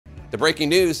The breaking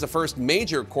news, the first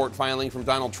major court filing from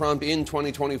Donald Trump in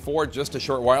 2024. Just a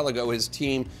short while ago, his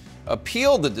team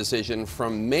appealed the decision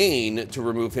from Maine to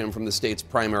remove him from the state's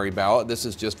primary ballot. This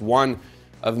is just one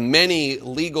of many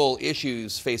legal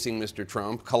issues facing Mr.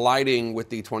 Trump, colliding with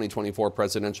the 2024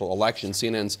 presidential election.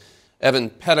 CNN's Evan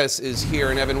Perez is here.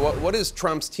 And Evan, what is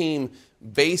Trump's team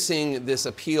basing this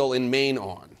appeal in Maine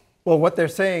on? Well, what they're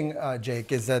saying,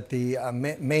 Jake, is that the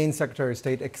Maine Secretary of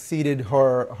State exceeded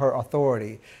her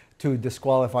authority to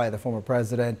disqualify the former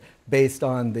president based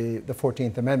on the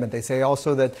 14th Amendment. They say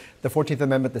also that the 14th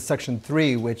Amendment, the Section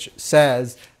 3, which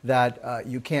says that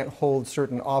you can't hold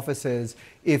certain offices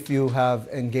if you have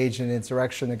engaged in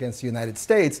insurrection against the United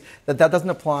States, that doesn't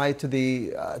apply to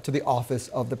the office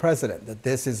of the president, that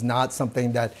this is not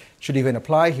something that should even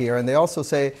apply here. And they also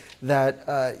say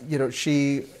that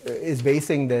she is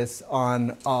basing this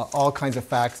on all kinds of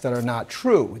facts that are not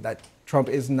true, that Trump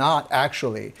is not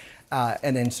actually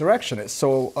an insurrectionist.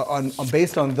 So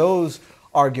based on those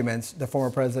arguments, the former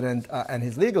president and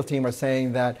his legal team are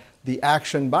saying that the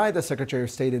action by the Secretary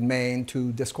of State in Maine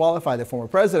to disqualify the former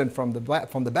president from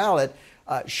the ballot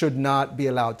should not be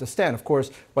allowed to stand. Of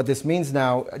course, what this means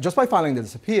now, just by filing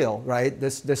this appeal, right,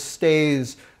 this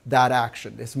stays that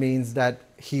action. This means that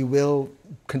he will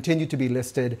continue to be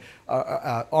listed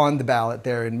on the ballot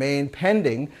there in Maine,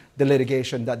 pending the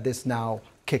litigation that this now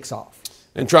kicks off.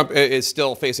 And Trump is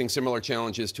still facing similar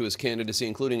challenges to his candidacy,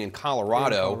 including in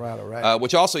Colorado, right.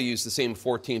 Which also used the same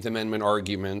 14th Amendment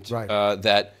argument, right.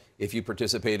 That if you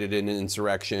participated in an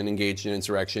insurrection, engaged in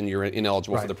insurrection, you're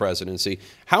ineligible right. for the presidency.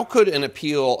 How could an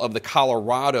appeal of the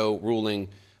Colorado ruling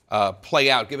play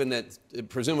out, given that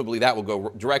presumably that will go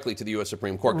directly to the U.S.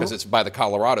 Supreme Court because it's by the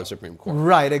Colorado Supreme Court?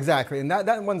 Right, exactly. And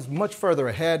that one's much further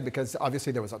ahead because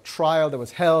obviously there was a trial that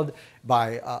was held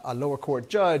by a lower court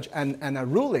judge and a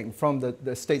ruling from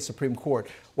the state Supreme Court.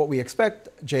 What we expect,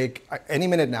 Jake, any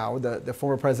minute now, the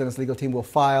former president's legal team will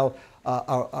file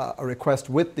a request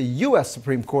with the U.S.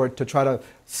 Supreme Court to try to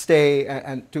stay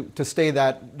and to stay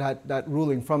that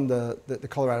ruling from the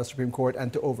Colorado Supreme Court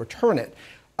and to overturn it.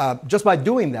 Just by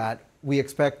doing that, we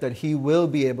expect that he will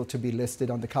be able to be listed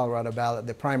on the Colorado ballot,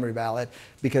 the primary ballot,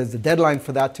 because the deadline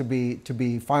for that to be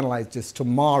finalized is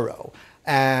tomorrow.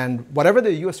 And whatever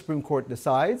the U.S. Supreme Court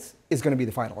decides is going to be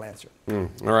the final answer. All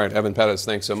right, Evan Perez,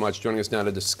 thanks so much. Joining us now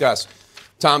to discuss,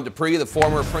 Tom Dupree, the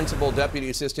former principal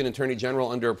deputy assistant attorney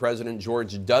general under President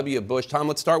George W. Bush. Tom,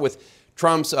 let's start with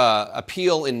Trump's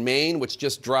appeal in Maine, which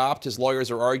just dropped. His lawyers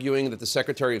are arguing that the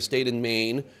Secretary of State in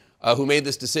Maine, who made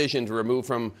this decision to remove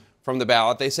from the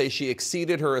ballot, they say she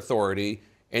exceeded her authority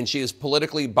and she is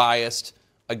politically biased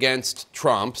against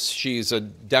Trump. She's a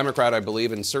Democrat, I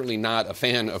believe, and certainly not a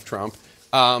fan of Trump.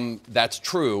 That's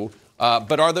true.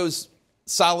 But are those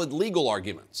solid legal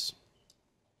arguments?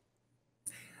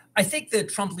 I think the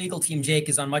Trump legal team, Jake,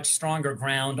 is on much stronger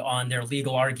ground on their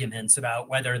legal arguments about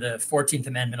whether the 14th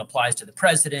Amendment applies to the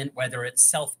president, whether it's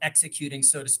self-executing,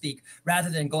 so to speak, rather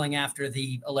than going after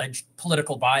the alleged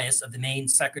political bias of the Maine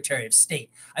Secretary of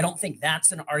State. I don't think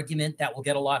that's an argument that will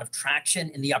get a lot of traction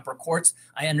in the upper courts.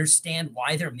 I understand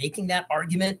why they're making that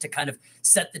argument to kind of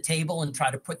set the table and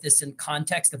try to put this in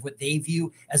context of what they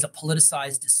view as a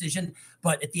politicized decision.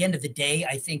 But at the end of the day,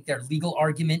 I think their legal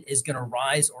argument is going to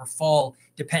rise or fall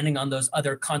depending on those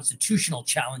other constitutional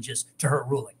challenges to her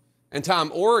ruling. And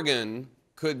Tom, Oregon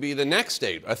could be the next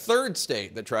state, a third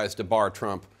state that tries to bar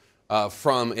Trump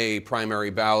from a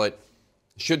primary ballot.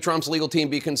 Should Trump's legal team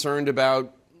be concerned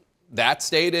about that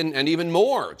state and even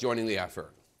more joining the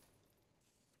effort?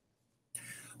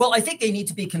 Well, I think they need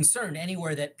to be concerned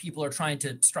anywhere that people are trying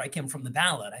to strike him from the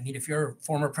ballot. I mean, if you're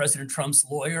former President Trump's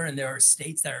lawyer and there are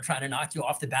states that are trying to knock you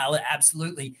off the ballot,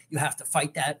 absolutely, you have to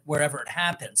fight that wherever it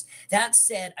happens. That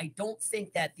said, I don't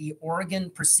think that the Oregon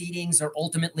proceedings are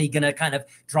ultimately going to kind of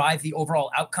drive the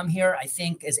overall outcome here. I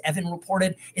think, as Evan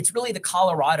reported, it's really the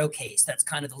Colorado case that's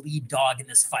kind of the lead dog in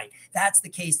this fight. That's the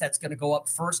case that's going to go up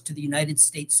first to the United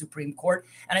States Supreme Court.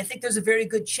 And I think there's a very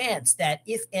good chance that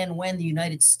if and when the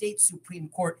United States Supreme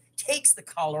Court takes the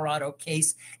Colorado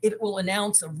case, it will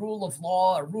announce a rule of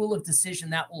law, a rule of decision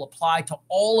that will apply to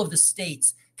all of the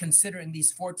states considering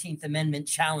these 14th Amendment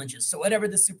challenges. So whatever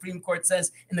the Supreme Court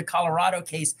says in the Colorado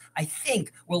case, I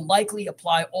think will likely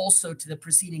apply also to the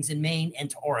proceedings in Maine and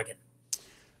to Oregon.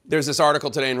 There's this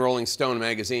article today in Rolling Stone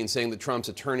magazine saying that Trump's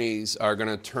attorneys are going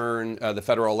to turn the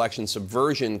federal election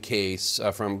subversion case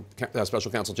from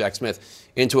special counsel Jack Smith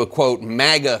into a, quote,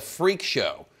 MAGA freak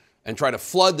show and try to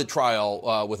flood the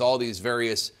trial with all these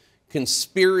various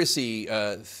conspiracy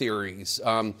theories.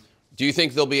 Do you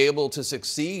think they'll be able to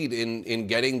succeed in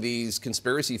getting these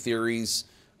conspiracy theories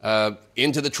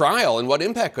into the trial? And what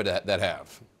impact could that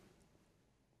have?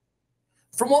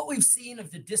 From what we've seen of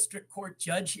the district court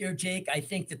judge here, Jake, I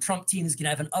think the Trump team is going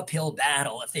to have an uphill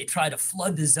battle if they try to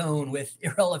flood the zone with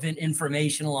irrelevant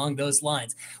information along those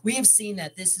lines. We have seen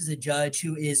that this is a judge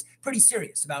who is pretty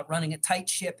serious about running a tight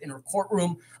ship in her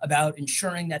courtroom, about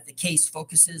ensuring that the case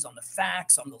focuses on the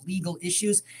facts, on the legal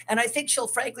issues. And I think she'll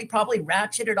frankly probably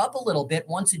ratchet it up a little bit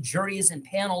once a jury is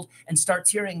impaneled and starts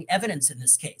hearing evidence in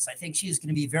this case. I think she is going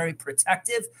to be very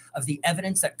protective of the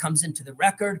evidence that comes into the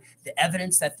record, the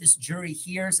evidence that this jury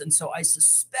hears. And so I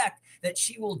suspect that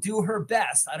she will do her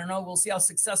best. I don't know. We'll see how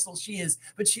successful she is,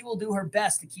 but she will do her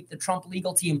best to keep the Trump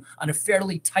legal team on a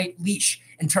fairly tight leash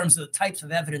in terms of the types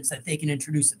of evidence that they can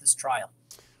introduce at this trial.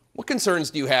 What concerns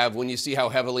do you have when you see how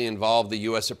heavily involved the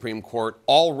U.S. Supreme Court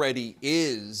already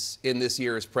is in this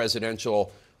year's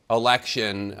presidential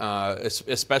election,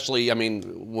 especially, I mean,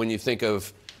 when you think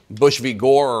of Bush v.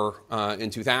 Gore in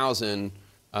 2000,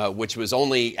 which was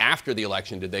only after the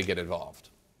election did they get involved?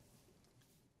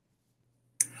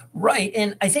 Right.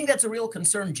 And I think that's a real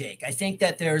concern, Jake. I think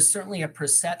that there's certainly a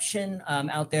perception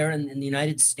out there in the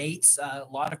United States. A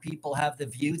lot of people have the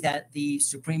view that the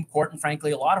Supreme Court and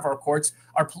frankly, a lot of our courts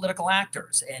are political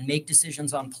actors and make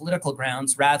decisions on political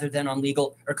grounds rather than on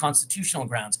legal or constitutional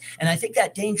grounds. And I think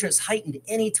that danger is heightened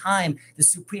anytime the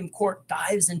Supreme Court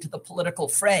dives into the political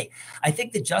fray. I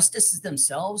think the justices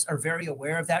themselves are very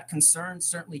aware of that concern.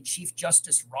 Certainly, Chief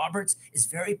Justice Roberts is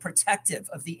very protective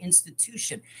of the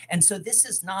institution. And so this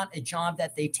is not a job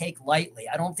that they take lightly.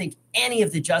 I don't think any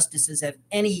of the justices have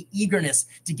any eagerness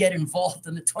to get involved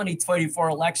in the 2024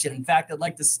 election. In fact, I'd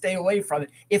like to stay away from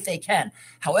it if they can.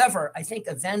 However, I think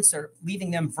events are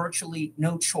leaving them virtually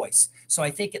no choice. So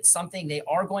I think it's something they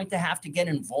are going to have to get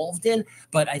involved in,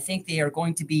 but I think they are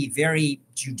going to be very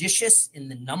judicious in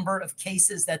the number of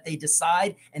cases that they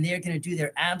decide, and they are going to do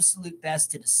their absolute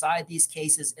best to decide these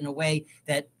cases in a way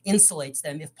that insulates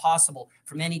them, if possible,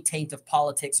 from any taint of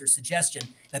politics or suggestion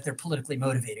that they're politically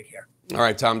motivated here. All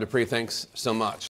right, Tom Dupree, thanks so much.